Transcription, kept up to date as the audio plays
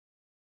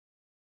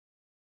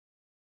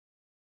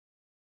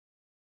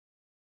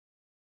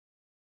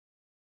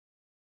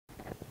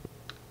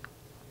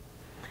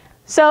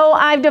So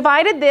I've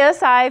divided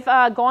this. I've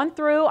gone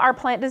through our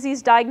plant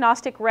disease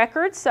diagnostic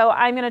records. So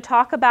I'm going to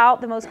talk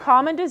about the most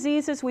common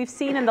diseases we've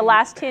seen in the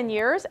last 10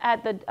 years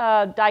at the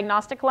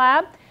diagnostic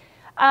lab.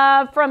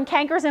 From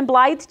cankers and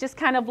blights, just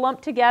kind of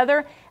lumped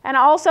together. And I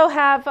also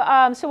have,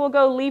 so we'll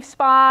go leaf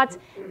spots,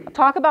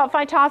 talk about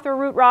Phytophthora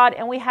root rot,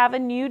 and we have a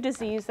new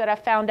disease that I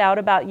found out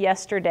about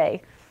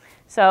yesterday.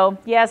 So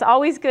yes,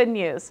 always good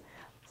news.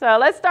 So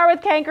let's start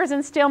with cankers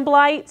and stem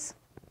blights.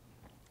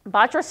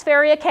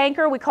 Botrosphaeria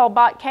canker, we call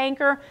bot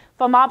canker.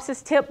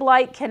 Phomopsis tip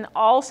blight can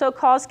also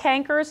cause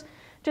cankers.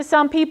 To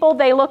some people,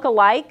 they look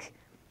alike.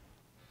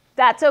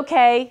 That's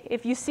okay.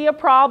 If you see a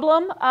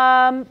problem,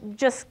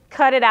 just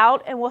cut it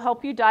out and we'll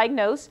help you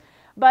diagnose.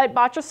 But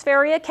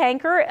Botrosphaeria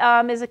canker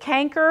is a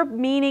canker,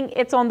 meaning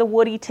it's on the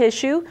woody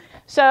tissue.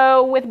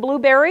 So with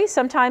blueberries,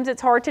 sometimes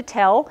it's hard to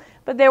tell,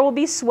 but there will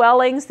be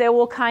swellings. There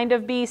will kind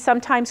of be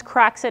sometimes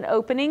cracks and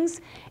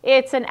openings.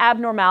 It's an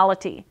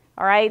abnormality,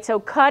 all right? So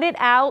cut it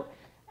out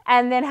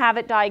and then have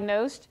it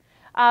diagnosed.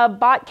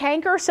 Bot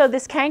canker, so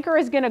this canker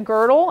is going to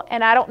girdle,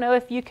 and I don't know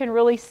if you can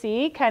really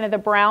see kind of the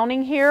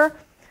browning here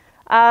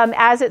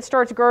as it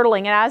starts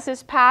girdling. And as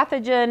this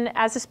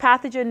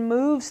pathogen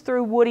moves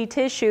through woody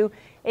tissue,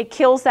 it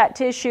kills that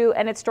tissue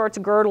and it starts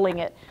girdling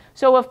it.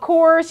 So of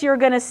course you're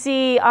going to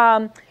see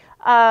a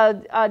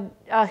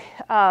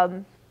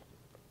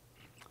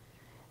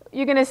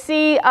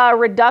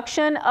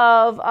reduction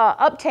of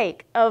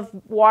uptake of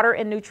water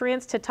and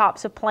nutrients to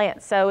tops of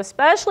plants. So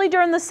especially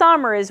during the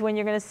summer is when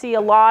you're going to see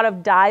a lot of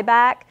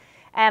dieback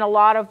and a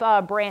lot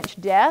of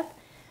branch death.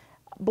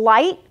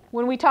 Blight,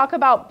 when we talk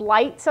about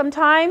blight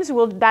sometimes,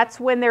 that's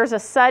when there's a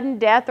sudden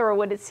death or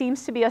when it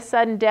seems to be a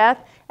sudden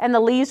death and the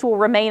leaves will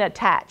remain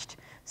attached.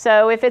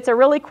 So if it's a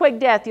really quick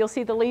death, you'll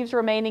see the leaves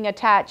remaining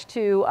attached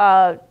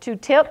to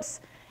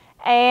tips.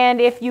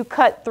 And if you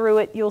cut through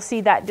it, you'll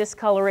see that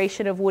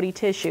discoloration of woody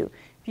tissue.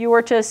 If you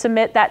were to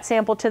submit that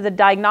sample to the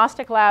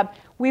diagnostic lab,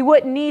 we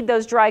wouldn't need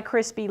those dry,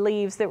 crispy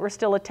leaves that were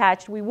still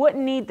attached. We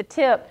wouldn't need the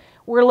tip.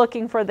 We're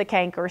looking for the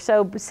canker.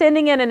 So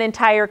sending in an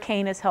entire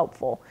cane is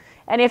helpful.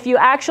 And if you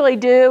actually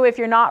do, if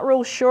you're not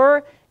real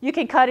sure, you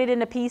can cut it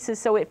into pieces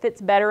so it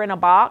fits better in a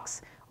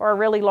box or a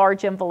really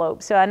large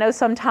envelope. So I know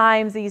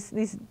sometimes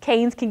these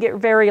canes can get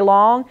very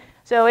long,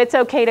 so it's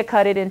okay to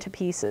cut it into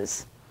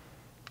pieces.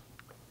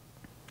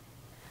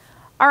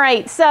 All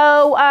right,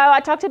 so I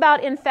talked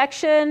about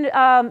infection,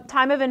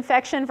 time of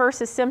infection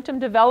versus symptom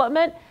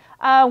development.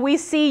 We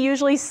see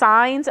usually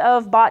signs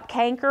of bot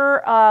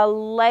canker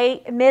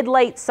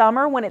mid-late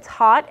summer when it's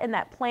hot and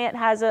that plant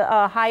has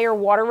a higher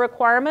water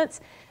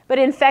requirements, but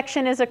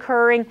infection is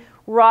occurring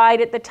right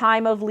at the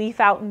time of leaf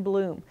out and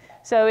bloom.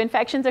 So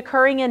infection's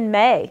occurring in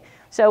May.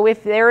 So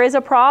if there is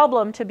a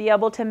problem, to be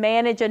able to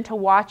manage and to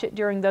watch it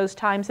during those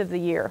times of the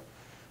year.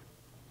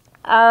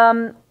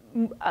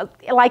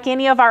 Like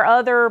any of our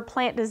other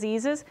plant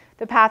diseases,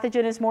 the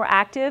pathogen is more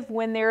active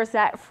when there's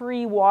that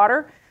free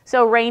water.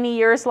 So rainy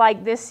years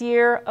like this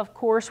year, of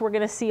course, we're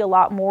going to see a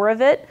lot more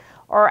of it.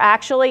 Or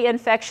actually,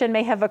 infection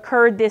may have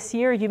occurred this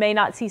year. You may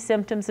not see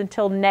symptoms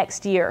until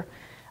next year.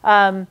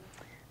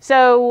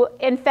 So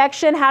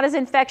infection, how does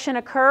infection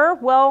occur?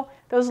 Well,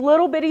 those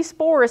little bitty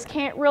spores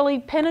can't really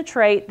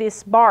penetrate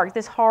this bark,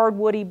 this hard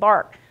woody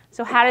bark.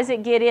 So how does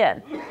it get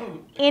in?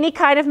 Any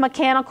kind of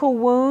mechanical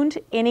wound,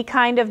 any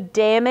kind of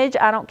damage,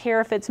 I don't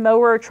care if it's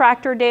mower or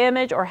tractor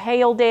damage or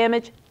hail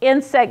damage,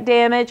 insect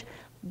damage,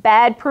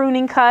 bad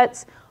pruning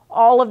cuts,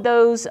 all of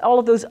those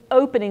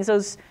openings,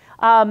 those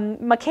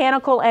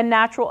mechanical and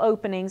natural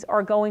openings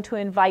are going to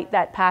invite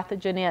that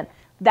pathogen in.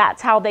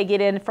 That's how they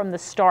get in from the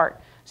start.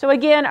 So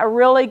again, a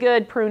really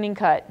good pruning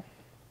cut.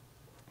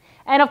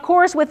 And of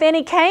course, with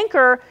any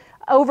canker,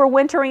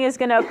 overwintering is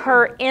going to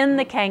occur in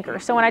the canker.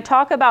 So when I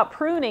talk about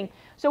pruning,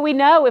 so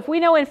if we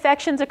know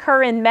infections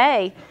occur in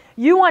May,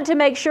 you want to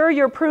make sure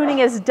your pruning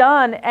is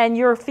done and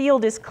your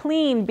field is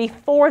clean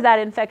before that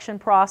infection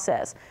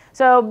process.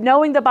 So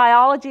knowing the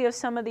biology of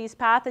some of these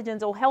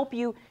pathogens will help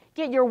you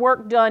get your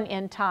work done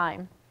in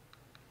time.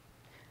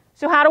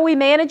 So how do we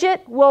manage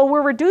it? Well,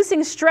 we're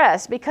reducing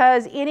stress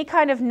because any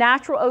kind of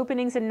natural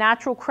openings and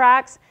natural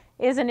cracks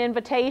is an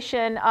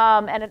invitation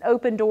and an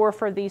open door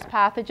for these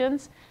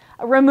pathogens.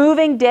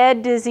 Removing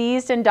dead,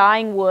 diseased, and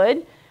dying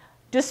wood,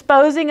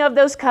 disposing of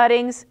those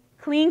cuttings,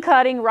 clean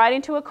cutting right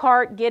into a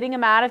cart, getting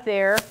them out of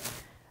there,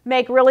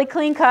 make really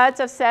clean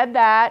cuts, I've said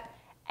that,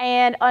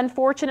 and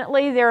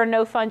unfortunately there are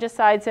no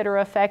fungicides that are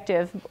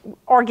effective,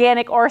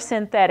 organic or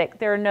synthetic.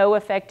 There are no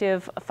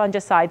effective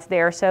fungicides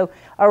there, so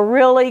a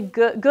really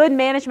good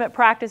management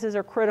practices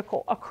are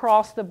critical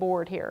across the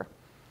board here.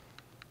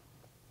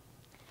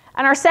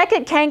 And our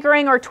second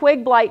cankering or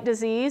twig blight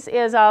disease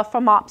is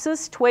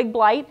Phomopsis twig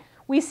blight.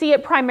 We see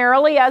it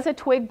primarily as a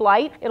twig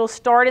blight. It'll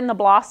start in the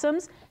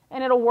blossoms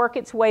and it'll work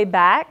its way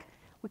back.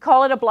 We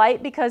call it a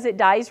blight because it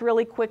dies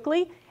really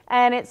quickly,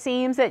 and it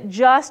seems that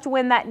just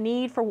when that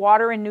need for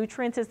water and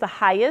nutrients is the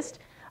highest,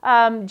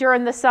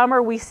 during the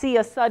summer we see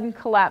a sudden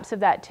collapse of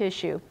that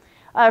tissue.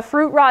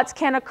 Fruit rots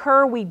can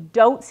occur. We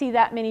don't see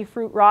that many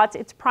fruit rots.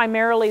 It's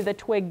primarily the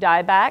twig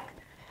dieback.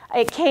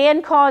 It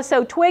can cause,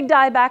 so twig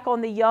dieback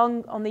on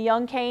the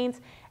young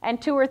canes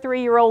and 2 or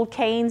 3 year old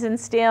canes and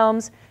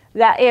stems,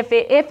 that if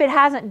it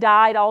hasn't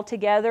died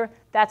altogether,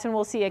 that's when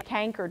we'll see a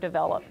canker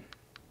develop.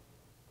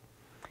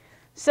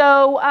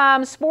 So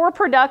spore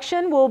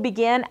production will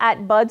begin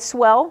at bud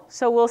swell.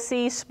 So we'll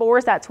see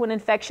spores, that's when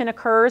infection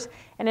occurs,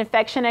 and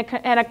infection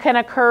can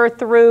occur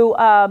through,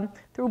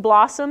 through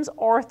blossoms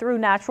or through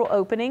natural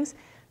openings.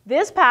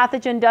 This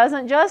pathogen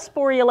doesn't just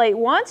sporulate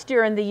once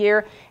during the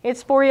year, it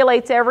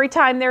sporulates every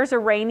time there's a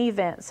rain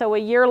event. So a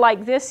year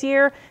like this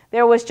year,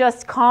 there was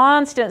just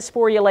constant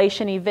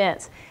sporulation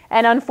events.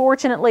 And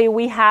unfortunately,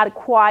 we had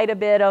quite a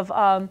bit of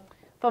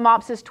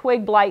Phomopsis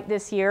twig blight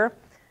this year.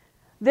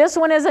 This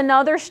one is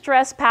another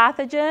stress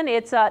pathogen.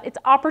 It's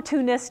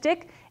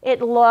opportunistic.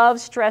 It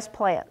loves stress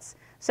plants.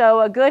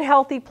 So a good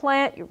healthy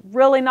plant, you're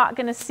really not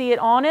going to see it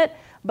on it,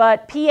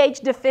 but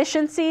pH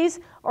deficiencies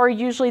are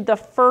usually the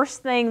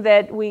first thing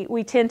that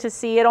we tend to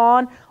see it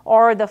on,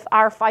 or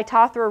our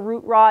Phytophthora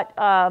root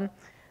rot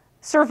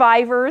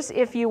survivors,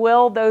 if you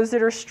will, those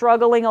that are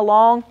struggling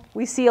along.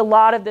 We see a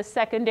lot of the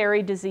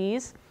secondary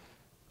disease.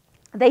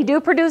 They do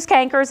produce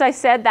cankers. I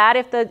said that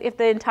if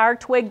the entire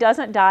twig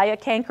doesn't die, a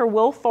canker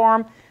will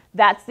form.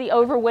 That's the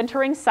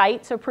overwintering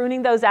site, so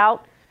pruning those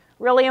out,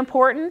 really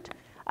important.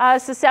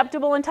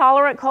 Susceptible and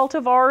tolerant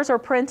cultivars are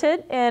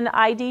printed in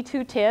ID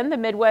 210, the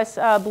Midwest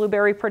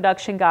Blueberry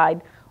Production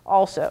Guide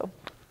also.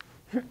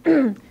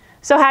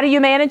 So how do you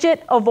manage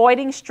it?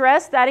 Avoiding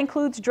stress, that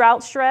includes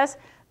drought stress,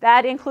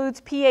 that includes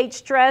pH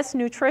stress,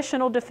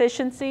 nutritional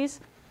deficiencies,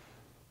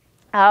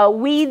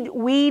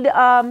 weed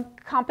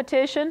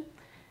competition,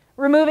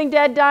 removing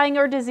dead, dying,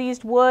 or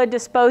diseased wood,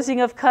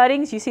 disposing of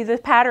cuttings. You see the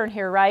pattern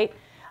here, right?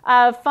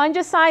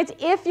 Fungicides,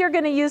 if you're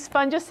going to use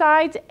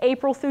fungicides,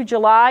 April through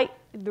July,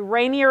 the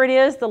rainier it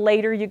is, the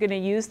later you're going to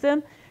use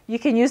them. You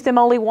can use them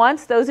only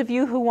once. Those of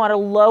you who want a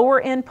lower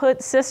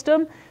input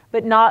system,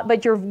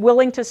 but you're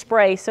willing to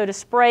spray. So to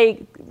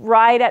spray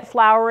right at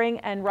flowering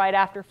and right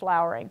after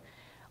flowering.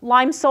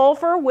 Lime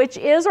sulfur, which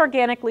is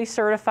organically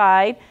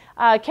certified,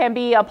 can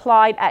be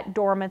applied at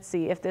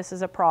dormancy if this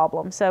is a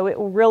problem. So it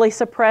will really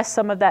suppress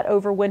some of that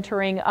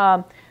overwintering,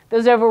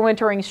 those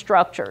overwintering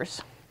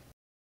structures.